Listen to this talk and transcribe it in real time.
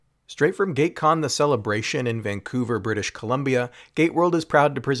Straight from GateCon, the celebration in Vancouver, British Columbia, GateWorld is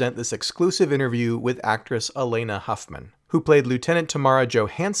proud to present this exclusive interview with actress Alaina Huffman, who played Lieutenant Tamara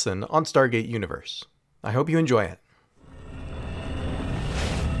Johansson on Stargate Universe. I hope you enjoy it.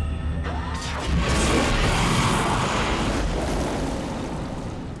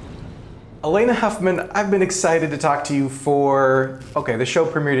 Alaina Huffman, I've been excited to talk to you the show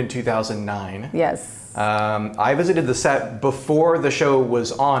premiered in 2009. Yes. I visited the set before the show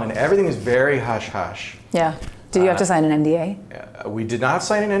was on, and everything is very hush-hush. Yeah. Did you have to sign an NDA? We did not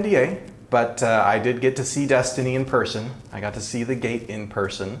sign an NDA, but I did get to see Destiny in person. I got to see the gate in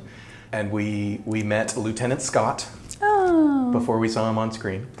person, and we met Lieutenant Scott before we saw him on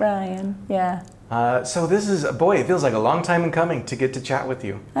screen. Brian, yeah. So this is, it feels like a long time in coming to get to chat with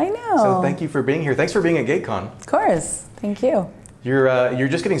you. I know. So thank you for being here. Thanks for being at GateCon. Of course. Thank you. You're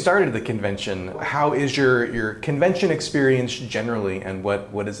just getting started at the convention. How is your convention experience generally, and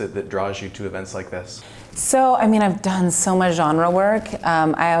what is it that draws you to events like this? So, I've done so much genre work.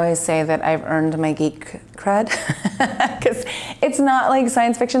 I always say that I've earned my geek cred, because it's not like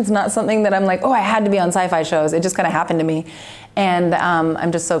science fiction. It's not something that I'm like, I had to be on sci-fi shows. It just kind of happened to me. And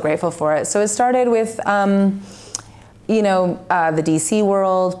I'm just so grateful for it. So it started with, the DC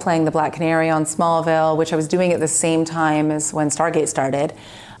world, playing the Black Canary on Smallville, which I was doing at the same time as when Stargate started.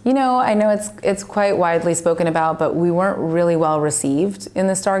 I know it's quite widely spoken about, but we weren't really well received in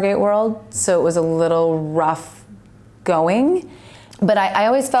the Stargate world, so it was a little rough going. But I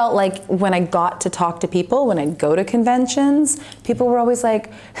always felt like when I got to talk to people, when I'd go to conventions, people were always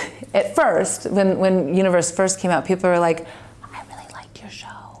like, at first, when Universe first came out, people were like, I really liked your show.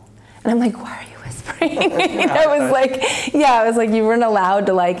 And I'm like, why are you whispering? I was like, you weren't allowed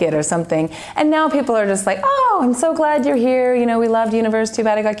to like it or something. And now people are just like, I'm so glad you're here. We loved Universe, too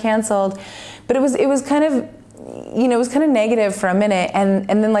bad it got canceled. But it was kind of, it was kind of negative for a minute. And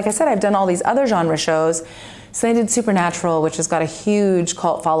then, like I said, I've done all these other genre shows. So I did Supernatural, which has got a huge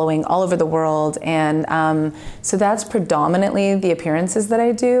cult following all over the world. And so that's predominantly the appearances that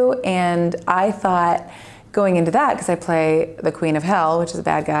I do. And I thought, going into that, because I play the Queen of Hell, which is a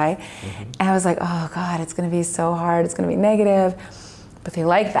bad guy, and I was like, oh God, it's going to be so hard, it's going to be negative. But they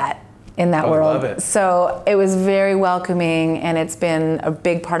like that in that world. I love it. So it was very welcoming, and it's been a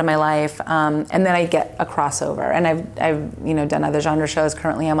big part of my life. And then I get a crossover, and I've done other genre shows.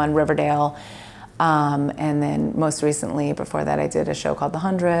 Currently I'm on Riverdale. And then most recently, before that, I did a show called The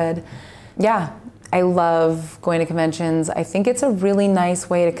 100. Yeah. I love going to conventions. I think it's a really nice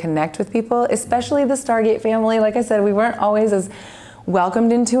way to connect with people, especially the Stargate family. Like I said, we weren't always as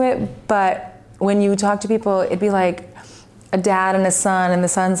welcomed into it, but when you talk to people, it'd be like a dad and a son, and the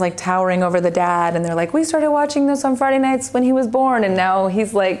son's like towering over the dad, and they're like, we started watching this on Friday nights when he was born, and now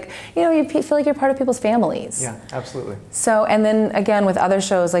he's like, you feel like you're part of people's families. Yeah, absolutely. So, and then again, with other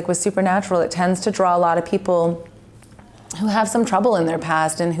shows, like with Supernatural, it tends to draw a lot of people who have some trouble in their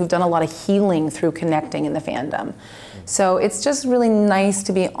past and who've done a lot of healing through connecting in the fandom. So it's just really nice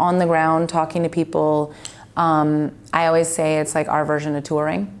to be on the ground talking to people. I always say it's like our version of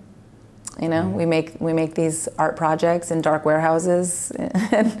touring. We make these art projects in dark warehouses,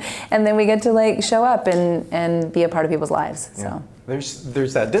 and then we get to show up and be a part of people's lives. Yeah. So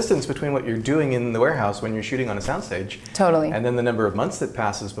there's that distance between what you're doing in the warehouse when you're shooting on a soundstage, totally, and then the number of months that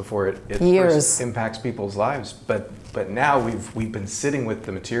passes before it Years. First impacts people's lives. But now we've been sitting with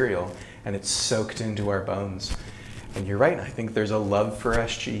the material, and it's soaked into our bones. And you're right. I think there's a love for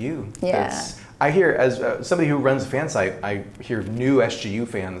SGU. Yeah. I hear, as somebody who runs a fan site, I hear new SGU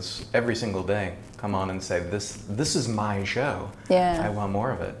fans every single day come on and say, this is my show. Yeah. I want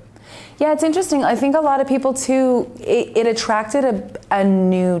more of it. Yeah, it's interesting. I think a lot of people too, it attracted a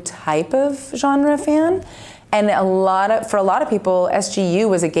new type of genre fan. And for a lot of people, SGU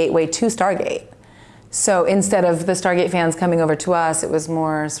was a gateway to Stargate. So instead of the Stargate fans coming over to us, it was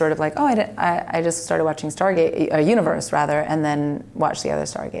more sort of like, I just started watching Stargate, Universe rather, and then watched the other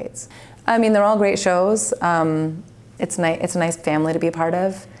Stargates. They're all great shows. It's a nice family to be a part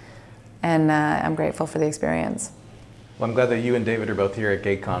of, and I'm grateful for the experience. Well, I'm glad that you and David are both here at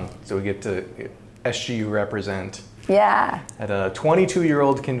GateCon, so we get to SGU represent. Yeah. At a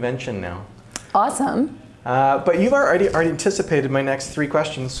 22-year-old convention now. Awesome. But you've already anticipated my next three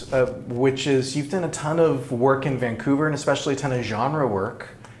questions, which is you've done a ton of work in Vancouver, and especially a ton of genre work.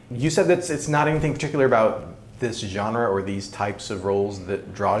 You said that it's not anything particular about this genre or these types of roles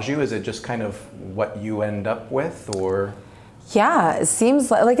that draws you. Is it just kind of what you end up with, or? Yeah, it seems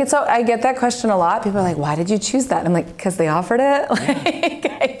like it's. I get that question a lot. People are like, "Why did you choose that?" I'm like, "Because they offered it.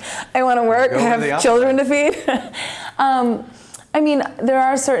 I want to work. I have children to feed." There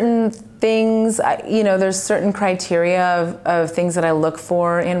are certain things. There's certain criteria of things that I look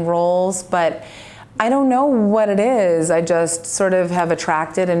for in roles, but I don't know what it is. I just sort of have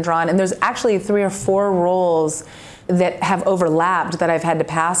attracted and drawn. And there's actually 3 or 4 roles that have overlapped that I've had to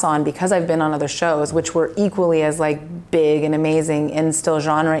pass on because I've been on other shows, which were equally as like big and amazing and still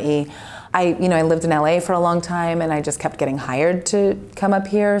genre-y. I lived in LA for a long time, and I just kept getting hired to come up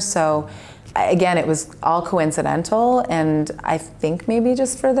here. So again, it was all coincidental, and I think maybe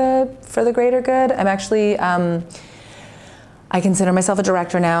just for the greater good. I'm actually, I consider myself a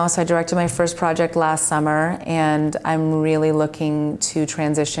director now, so I directed my first project last summer, and I'm really looking to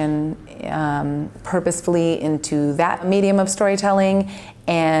transition purposefully into that medium of storytelling.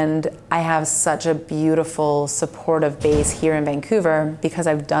 And I have such a beautiful supportive base here in Vancouver because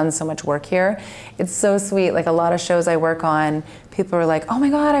I've done so much work here. It's so sweet. Like a lot of shows I work on, people are like, oh my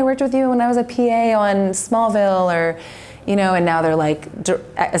God, I worked with you when I was a PA on Smallville, or, and now they're like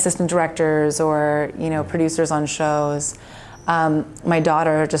assistant directors or, producers on shows. My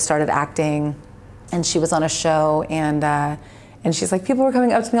daughter just started acting, and she was on a show, and she's like, people were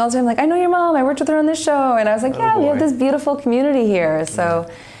coming up to me all the time, like, I know your mom, I worked with her on this show. And I was like, yeah, we have this beautiful community here. So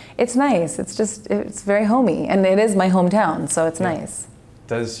it's nice. It's very homey. And it is my hometown, so it's nice.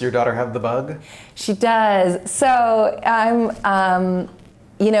 Does your daughter have the bug? She does. So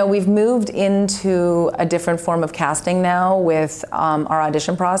we've moved into a different form of casting now with our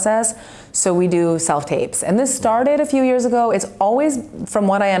audition process. So we do self-tapes. And this started a few years ago. It's always, from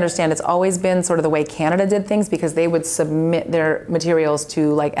what I understand, it's always been sort of the way Canada did things, because they would submit their materials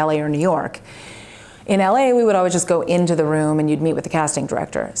to like LA or New York. In LA, we would always just go into the room and you'd meet with the casting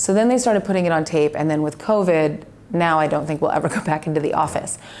director. So then they started putting it on tape, and then with COVID, now I don't think we'll ever go back into the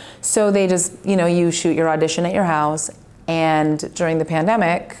office. So they just, you shoot your audition at your house. And during the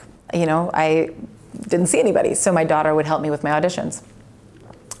pandemic, I didn't see anybody. So my daughter would help me with my auditions.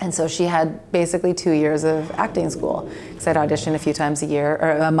 And so she had basically 2 years of acting school, because I'd audition a few times a year,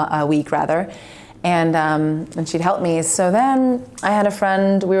 or a week rather. And she'd help me. So then I had a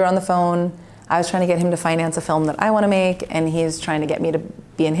friend, we were on the phone. I was trying to get him to finance a film that I want to make, and he's trying to get me to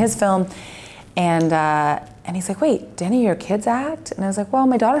be in his film. And he's like, wait, do any of your kids act? And I was like, well,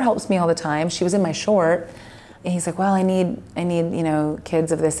 my daughter helps me all the time. She was in my short. And he's like, well, I need,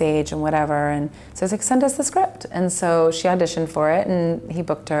 kids of this age and whatever. And so I was like, send us the script. And so she auditioned for it, and he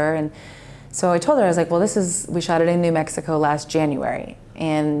booked her. And so I told her, I was like, well, we shot it in New Mexico last January.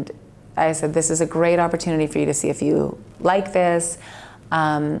 And I said, this is a great opportunity for you to see if you like this.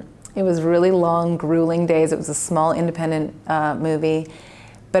 It was really long, grueling days. It was a small independent movie,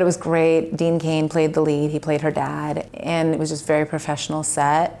 but it was great. Dean Cain played the lead. He played her dad. And it was just very professional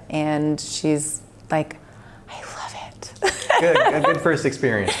set. And she's like, I love it. A good first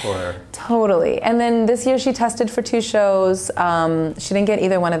experience for her. Totally. And then this year she tested for 2 shows. She didn't get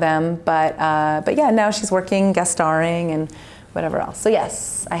either one of them, but yeah, now she's working, guest starring, and whatever else. So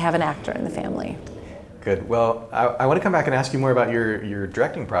yes, I have an actor in the family. Good. Well, I want to come back and ask you more about your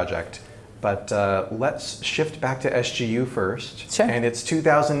directing project, but let's shift back to SGU first. Sure. And it's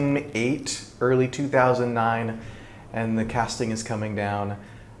 2008, early 2009, and the casting is coming down.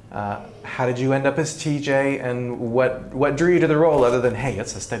 How did you end up as TJ, and what drew you to the role other than, hey,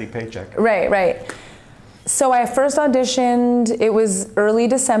 it's a steady paycheck? Right. So I first auditioned, it was early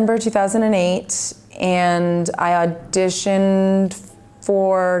December 2008, and I auditioned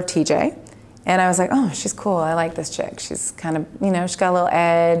for TJ. And I was like, oh, she's cool, I like this chick. She's kind of, she's got a little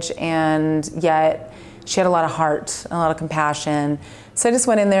edge, and yet she had a lot of heart, a lot of compassion. So I just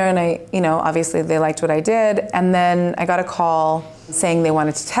went in there, and I, obviously they liked what I did. And then I got a call saying they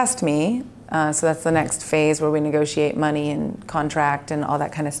wanted to test me. So that's the next phase where we negotiate money and contract and all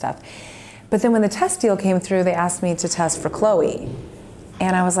that kind of stuff. But then when the test deal came through, they asked me to test for Chloe.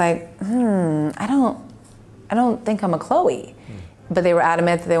 And I was like, I don't think I'm a Chloe. But they were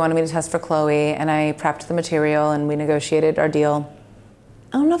adamant that they wanted me to test for Chloe, and I prepped the material and we negotiated our deal.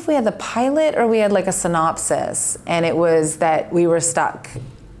 I don't know if we had the pilot or we had like a synopsis, and it was that we were stuck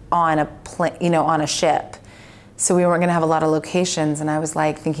on on a ship. So we weren't gonna have a lot of locations, and I was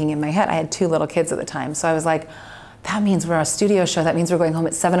like thinking in my head, I had 2 little kids at the time, so I was like, that means we're a studio show, that means we're going home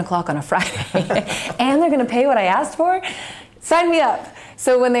at 7 o'clock on a Friday, and they're gonna pay what I asked for? Sign me up.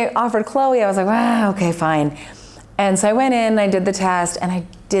 So when they offered Chloe, I was like, wow, okay, fine. And so I went in, I did the test, and I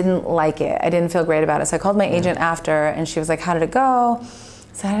didn't like it. I didn't feel great about it. So I called my agent after, and she was like, how did it go?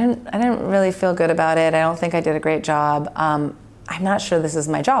 So I didn't really feel good about it. I don't think I did a great job. I'm not sure this is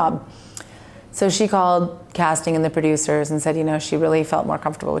my job. So she called casting and the producers and said, she really felt more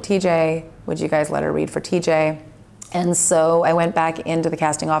comfortable with TJ. Would you guys let her read for TJ? And so I went back into the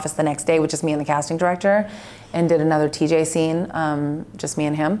casting office the next day, which is me and the casting director, and did another TJ scene, just me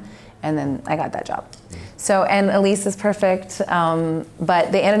and him. And then I got that job. So, and Elise is perfect,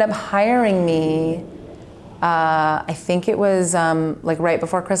 but they ended up hiring me, I think it was like right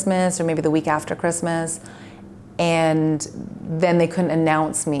before Christmas or maybe the week after Christmas. And then they couldn't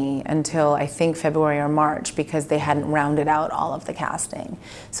announce me until I think February or March because they hadn't rounded out all of the casting.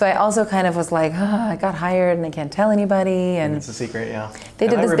 So I also kind of was like, I got hired and I can't tell anybody. And it's a secret, yeah. They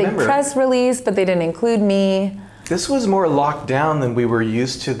did this big press release, but they didn't include me. This was more locked down than we were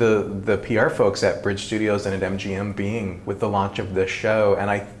used to the PR folks at Bridge Studios and at MGM being with the launch of this show. And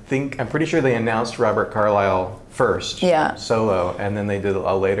I'm pretty sure they announced Robert Carlyle first, solo, and then they did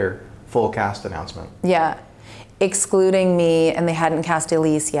a later full cast announcement. Yeah. Excluding me, and they hadn't cast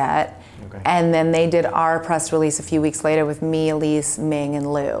Elise yet. Okay. And then they did our press release a few weeks later with me, Elise, Ming,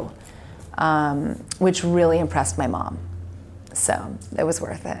 and Lou, which really impressed my mom. So it was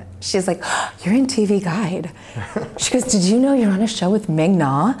worth it. She's like, you're in TV Guide. She goes, did you know you're on a show with Ming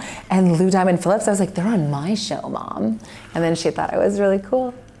Na and Lou Diamond Phillips? I was like, they're on my show, Mom. And then she thought I was really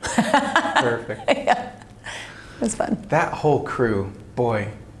cool. Perfect. Yeah. It was fun. That whole crew, boy.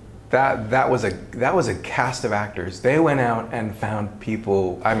 That was a cast of actors. They went out and found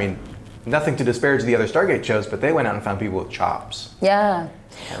people. I mean, nothing to disparage the other Stargate shows, but they went out and found people with chops. Yeah.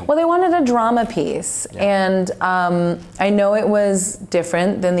 Well, they wanted a drama piece, and I know it was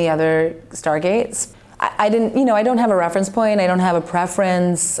different than the other Stargates. I don't have a reference point. I don't have a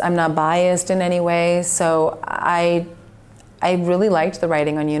preference. I'm not biased in any way. So I really liked the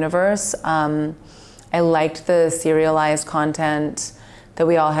writing on Universe. I liked the serialized content. That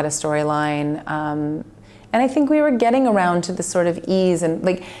we all had a storyline, and I think we were getting around to the sort of ease, and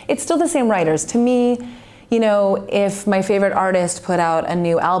like it's still the same writers. To me, if my favorite artist put out a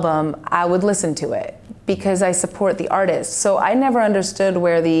new album, I would listen to it because I support the artist. So I never understood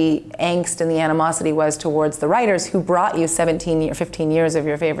where the angst and the animosity was towards the writers who brought you 17 or 15 years of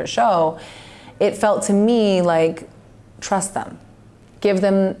your favorite show. It felt to me like trust them, give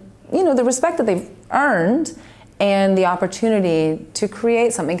them the respect that they've earned. And the opportunity to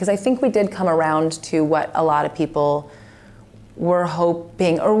create something, because I think we did come around to what a lot of people were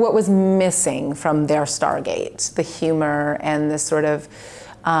hoping, or what was missing from their Stargate, the humor and the sort of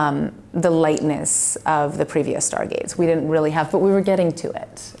the lightness of the previous Stargates. We didn't really have, but we were getting to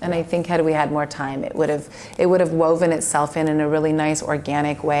it. And I think had we had more time, it would have woven itself in a really nice,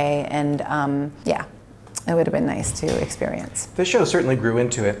 organic way. And it would have been nice to experience. The show certainly grew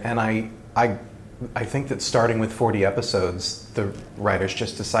into it, and I think that starting with 40 episodes, the writers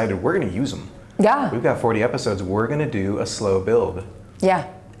just decided we're going to use them. Yeah. We've got 40 episodes. We're going to do a slow build. Yeah,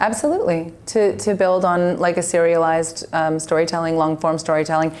 absolutely. To build on like a serialized storytelling, long form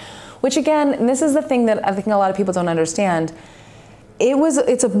storytelling, which again, and this is the thing that I think a lot of people don't understand.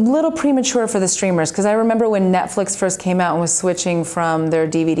 It's a little premature for the streamers because I remember when Netflix first came out and was switching from their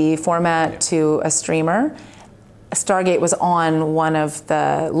DVD format to a streamer. Stargate was on one of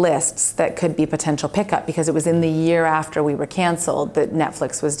the lists that could be potential pickup because it was in the year after we were canceled that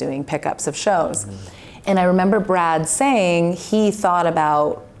Netflix was doing pickups of shows. Mm-hmm. And I remember Brad saying he thought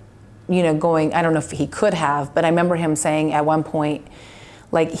about, going, I don't know if he could have, but I remember him saying at one point,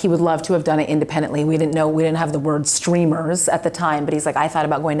 like he would love to have done it independently. We didn't have the word streamers at the time, but he's like, I thought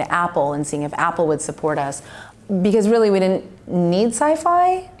about going to Apple and seeing if Apple would support us because really we didn't need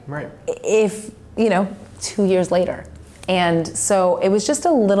sci-fi. Right. If, 2 years later. And so it was just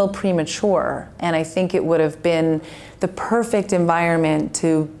a little premature. And I think it would have been the perfect environment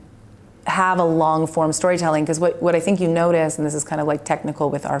to have a long form storytelling. Because what I think you notice, and this is kind of like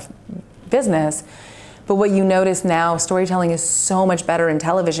technical with our business, but what you notice now, storytelling is so much better in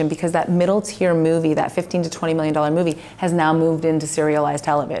television because that middle tier movie, that $15 to $20 million movie, has now moved into serialized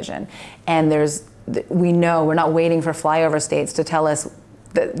television. And we know we're not waiting for flyover states to tell us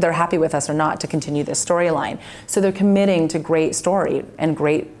that they're happy with us or not to continue this storyline. So they're committing to great story and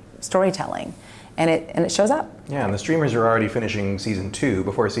great storytelling. And it shows up. Yeah, and the streamers are already finishing season 2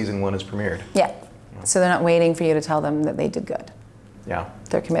 before season 1 is premiered. Yeah. So they're not waiting for you to tell them that they did good. Yeah.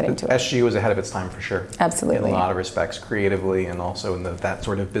 They're committing to it. SG was ahead of its time for sure. Absolutely. In a lot of respects, creatively and also in that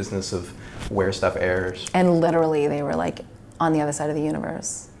sort of business of where stuff airs. And literally they were like on the other side of the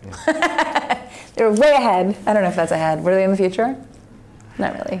universe. Yeah. They were way ahead. I don't know if that's ahead. Were they in the future?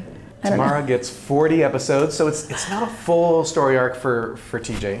 Not really. Tamara gets 40 episodes, so it's not a full story arc for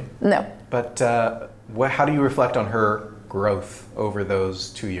TJ. No. But how do you reflect on her growth over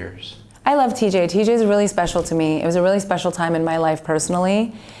those 2 years? I love TJ. TJ is really special to me. It was a really special time in my life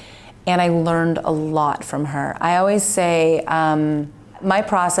personally, and I learned a lot from her. I always say my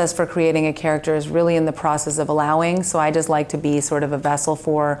process for creating a character is really in the process of allowing, so I just like to be sort of a vessel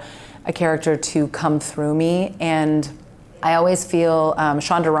for a character to come through me. And I always feel,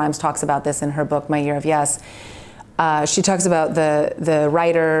 Shonda Rhimes talks about this in her book, My Year of Yes. She talks about the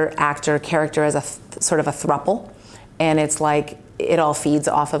writer, actor, character as sort of a throuple, and it's like it all feeds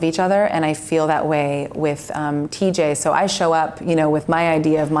off of each other, and I feel that way with TJ. So I show up, with my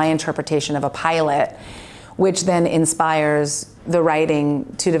idea of my interpretation of a pilot, which then inspires the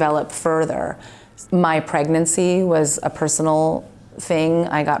writing to develop further. My pregnancy was a personal thing.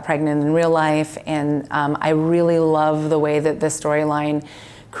 I got pregnant in real life, and I really love the way that this storyline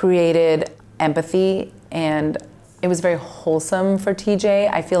created empathy, and it was very wholesome for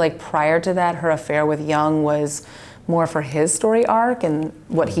TJ. I feel like prior to that, her affair with Young was more for his story arc and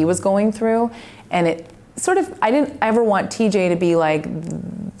what he was going through, and it sort of, I didn't ever want TJ to be like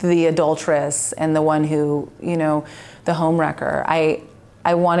the adulteress and the one who, the homewrecker.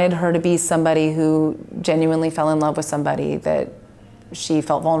 I wanted her to be somebody who genuinely fell in love with somebody that she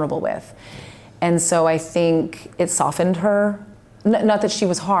felt vulnerable with. And so I think it softened her. Not that she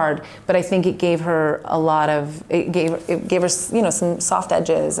was hard, but I think it gave her it gave her some soft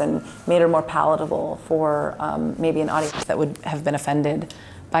edges and made her more palatable for maybe an audience that would have been offended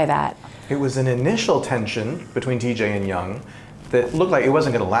by that. It was an initial tension between TJ and Young that looked like it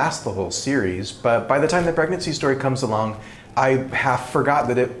wasn't going to last the whole series, but by the time the pregnancy story comes along, I half forgot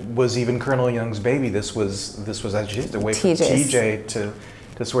that it was even Colonel Young's baby. This was actually a way for TJ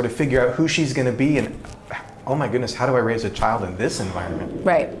to sort of figure out who she's going to be, and oh my goodness, how do I raise a child in this environment?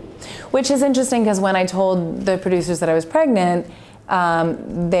 Right, which is interesting because when I told the producers that I was pregnant,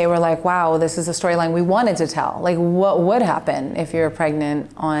 they were like, wow, this is a storyline we wanted to tell. Like, what would happen if you're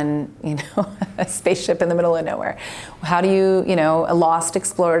pregnant on, a spaceship in the middle of nowhere? How do you, Lost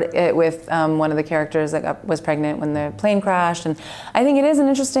explored it with one of the characters that was pregnant when the plane crashed. And I think it is an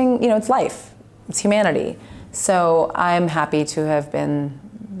interesting, it's life, it's humanity. So I'm happy to have been,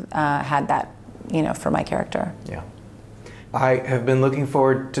 had that, for my character. Yeah. I have been looking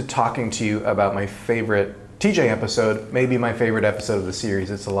forward to talking to you about my favorite TJ episode, maybe my favorite episode of the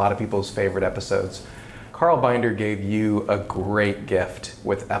series. It's a lot of people's favorite episodes. Carl Binder gave you a great gift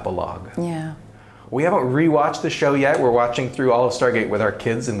with Epilogue. Yeah. We haven't rewatched the show yet. We're watching through all of Stargate with our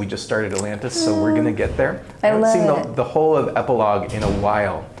kids, and we just started Atlantis, so we're gonna get there. I haven't seen the whole of Epilogue in a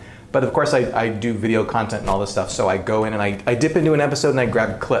while. But of course I do video content and all this stuff, so I go in and I dip into an episode and I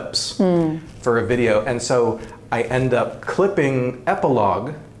grab clips for a video. And so I end up clipping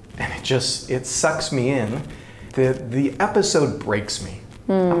Epilogue, and it sucks me in. The episode breaks me.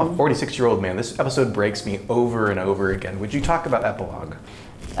 I'm a 46-year-old man. This episode breaks me over and over again. Would you talk about Epilogue?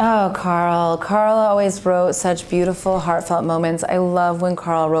 Oh, Carl. Carl always wrote such beautiful, heartfelt moments. I love when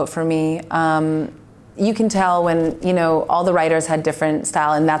Carl wrote for me. You can tell when, all the writers had different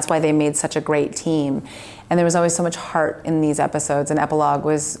style, and that's why they made such a great team. And there was always so much heart in these episodes, and Epilogue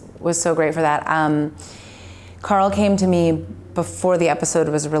was so great for that. Carl came to me before the episode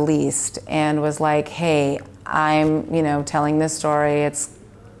was released and was like, hey, I'm, telling this story. It's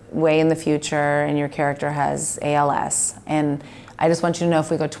way in the future, and your character has ALS. And I just want you to know if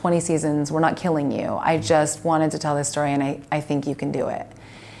we go 20 seasons, we're not killing you. I just wanted to tell this story, and I think you can do it.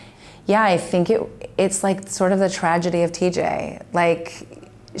 Yeah, I think it's like sort of the tragedy of TJ. Like,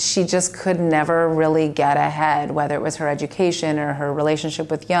 she just could never really get ahead, whether it was her education or her relationship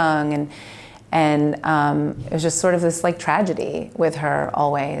with Young, and it was just sort of this like tragedy with her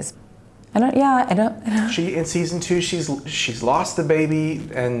always. I don't. She in season 2, she's lost the baby,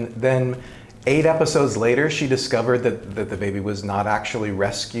 and then 8 episodes later, she discovered that the baby was not actually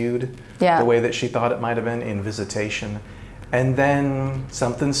rescued the way that she thought it might have been in Visitation. And then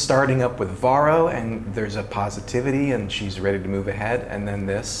something's starting up with Varro, and there's a positivity, and she's ready to move ahead. And then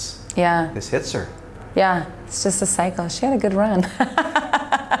this hits her. Yeah, it's just a cycle. She had a good run.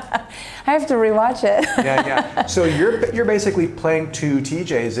 I have to rewatch it. Yeah. So you're basically playing 2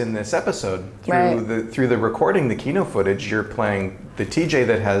 TJs in this episode through the recording, the Kino footage. You're playing the TJ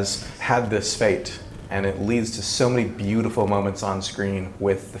that has had this fate, and it leads to so many beautiful moments on screen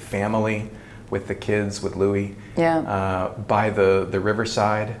with the family, with the kids, with Louis, by the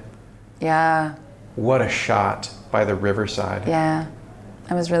riverside. Yeah. What a shot by the riverside. Yeah,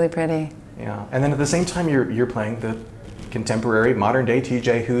 that was really pretty. Yeah, and then at the same time, you're playing the contemporary, modern day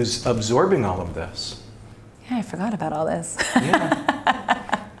TJ who's absorbing all of this. Yeah, I forgot about all this.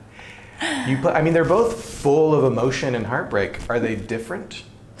 Yeah. They're both full of emotion and heartbreak. Are they different?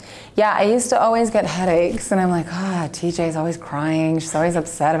 Yeah, I used to always get headaches, and I'm like, TJ's always crying. She's always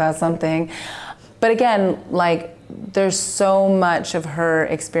upset about something. But again, like, there's so much of her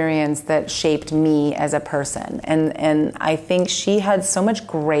experience that shaped me as a person. And I think she had so much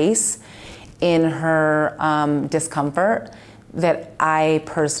grace in her discomfort that I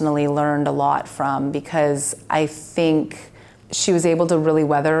personally learned a lot from, because I think she was able to really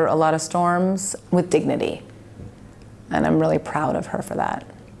weather a lot of storms with dignity. And I'm really proud of her for that.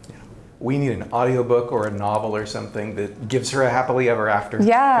 We need an audiobook or a novel or something that gives her a happily ever after.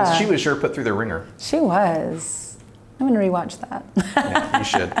 Yeah. Because she was sure put through the ringer. She was. I'm going to rewatch that. Yeah, you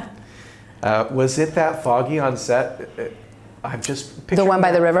should. Was it that foggy on set? I've just pictured the one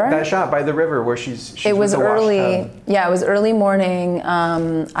by the river? That shot by the river where she's it was with the early. wash tub. Yeah, it was early morning.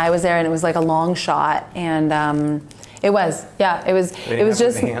 I was there, and it was like a long shot, and it was. Yeah, it was. They It was didn't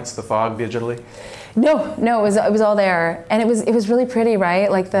have just to enhance the fog digitally. no. It was all there, and it was really pretty, right?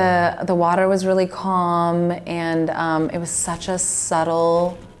 Like the water was really calm, and it was such a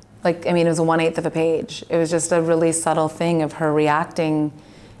subtle. Like, I mean, it was 1/8 of a page. It was just a really subtle thing of her reacting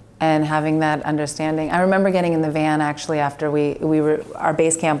and having that understanding. I remember getting in the van actually after we were, our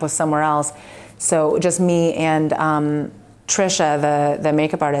base camp was somewhere else. So just me and Trisha, the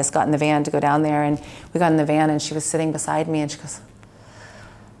makeup artist, got in the van to go down there, and we got in the van and she was sitting beside me and she goes,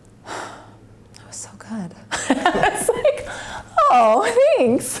 that was so good. I was like, oh,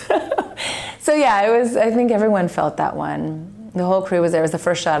 thanks. So yeah, it was, I think everyone felt that one. The whole crew was there. It was the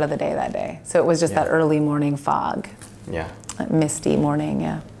first shot of the day that day. So it was just that early morning fog. Yeah. That misty morning,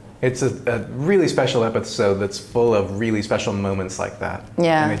 yeah. It's a really special episode that's full of really special moments like that.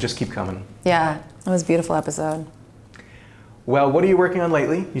 Yeah. And they just keep coming. Yeah, it was a beautiful episode. Well, what are you working on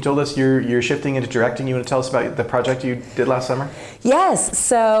lately? You told us you're shifting into directing. You want to tell us about the project you did last summer? Yes,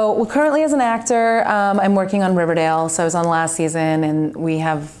 so currently as an actor, I'm working on Riverdale. So I was on last season, and we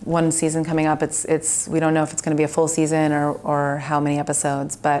have one season coming up. It's we don't know if it's going to be a full season or how many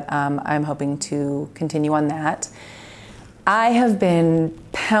episodes, but I'm hoping to continue on that. I have been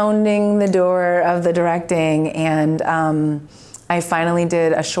pounding the door of the directing, and I finally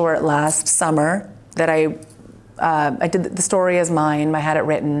did a short last summer that I did. The story is mine. I had it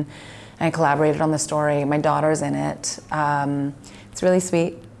written, and I collaborated on the story. My daughter's in it. It's really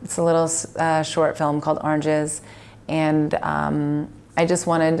sweet. It's a little short film called Oranges, and I just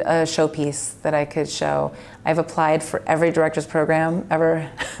wanted a showpiece that I could show. I've applied for every director's program ever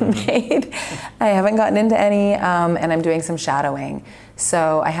made. I haven't gotten into any, and I'm doing some shadowing.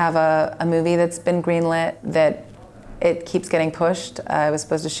 So I have a movie that's been greenlit that it keeps getting pushed. I was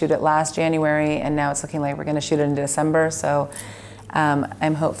supposed to shoot it last January, and now it's looking like we're going to shoot it in December. So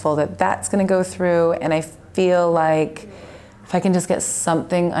I'm hopeful that that's going to go through, and I feel like if I can just get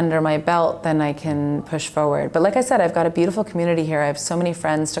something under my belt, then I can push forward. But like I said, I've got a beautiful community here. I have so many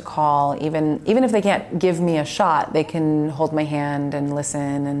friends to call. Even if they can't give me a shot, they can hold my hand and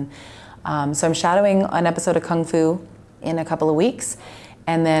listen. And so I'm shadowing an episode of Kung Fu in a couple of weeks.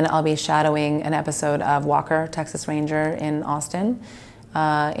 And then I'll be shadowing an episode of Walker, Texas Ranger in Austin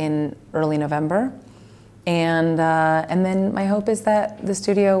in early November. And then my hope is that the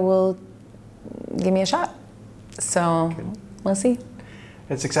studio will give me a shot. So we'll see.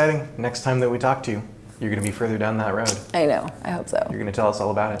 It's exciting. Next time that we talk to you, you're going to be further down that road. I know. I hope so. You're going to tell us all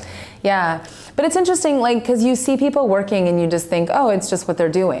about it. Yeah. But it's interesting, like, because you see people working and you just think, oh, it's just what they're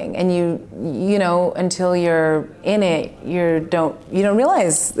doing. And you know, until you're in it, you don't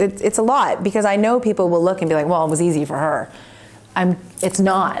realize it's a lot. Because I know people will look and be like, well, it was easy for her. It's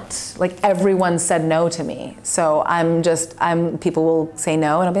not. Like, everyone said no to me. So people will say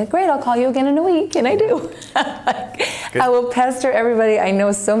no, and I'll be like, great, I'll call you again in a week. And I do. I will pester everybody. I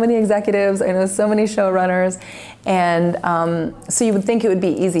know so many executives. I know so many showrunners. And so you would think it would be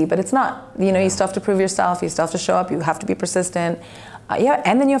easy, but it's not. You know, you still have to prove yourself. You still have to show up. You have to be persistent.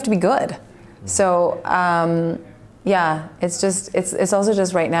 And then you have to be good. So, it's also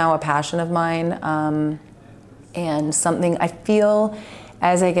just right now a passion of mine. And something I feel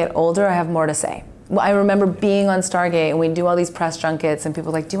as I get older, I have more to say. Well, I remember being on Stargate, and we'd do all these press junkets, and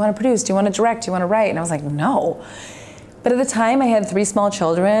people were like, do you want to produce? Do you want to direct? Do you want to write? And I was like, no. But at the time, I had 3 small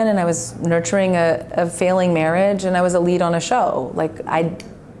children, and I was nurturing a failing marriage, and I was a lead on a show. Like, I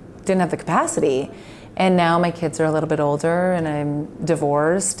didn't have the capacity. And now my kids are a little bit older, and I'm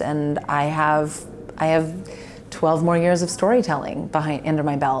divorced, and I have 12 more years of storytelling under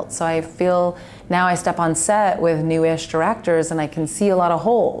my belt. So I feel now I step on set with newish directors and I can see a lot of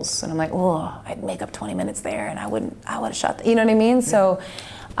holes. And I'm like, oh, I'd make up 20 minutes there and I would have shot that. You know what I mean? Yeah. So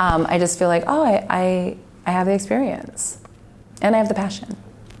I just feel like, oh, I have the experience and I have the passion,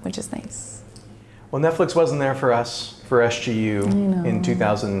 which is nice. Well, Netflix wasn't there for us, for SGU in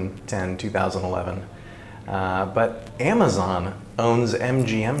 2010, 2011. But Amazon owns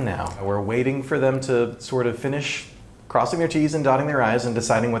MGM now. We're waiting for them to sort of finish crossing their T's and dotting their I's and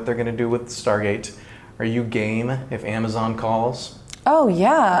deciding what they're going to do with Stargate. Are you game if Amazon calls? Oh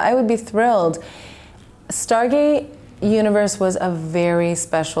yeah, I would be thrilled. Stargate Universe was a very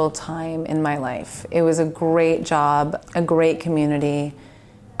special time in my life. It was a great job, a great community.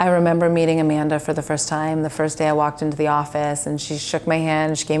 I remember meeting Amanda for the first time, the first day I walked into the office, and she shook my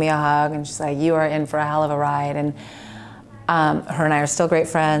hand, she gave me a hug, and she's like, "You are in for a hell of a ride." And her and I are still great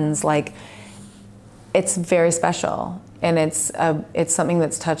friends. Like, it's very special, and it's something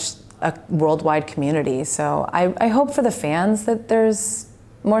that's touched a worldwide community. So I hope for the fans that there's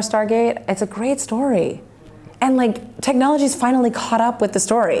more Stargate. It's a great story. And like, technology's finally caught up with the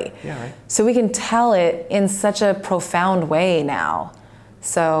story. Yeah, right. So we can tell it in such a profound way now.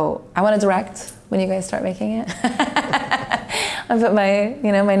 So I want to direct when you guys start making it. I put my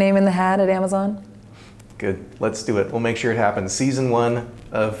name in the hat at Amazon. Good. Let's do it. We'll make sure it happens. Season 1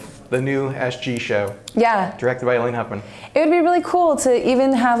 of the new SG show. Yeah. Directed by Elaine Huffman. It would be really cool to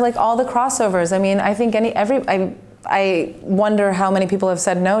even have like all the crossovers. I mean, I think I wonder how many people have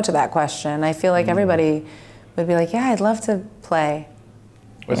said no to that question. I feel like everybody would be like, yeah, I'd love to play.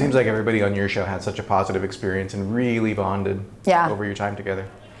 Well, it seems like everybody on your show had such a positive experience and really bonded over your time together.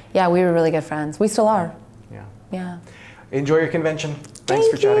 Yeah, we were really good friends. We still are. Yeah. Yeah. Enjoy your convention. Thanks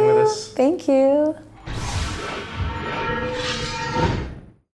for chatting with us. Thank you.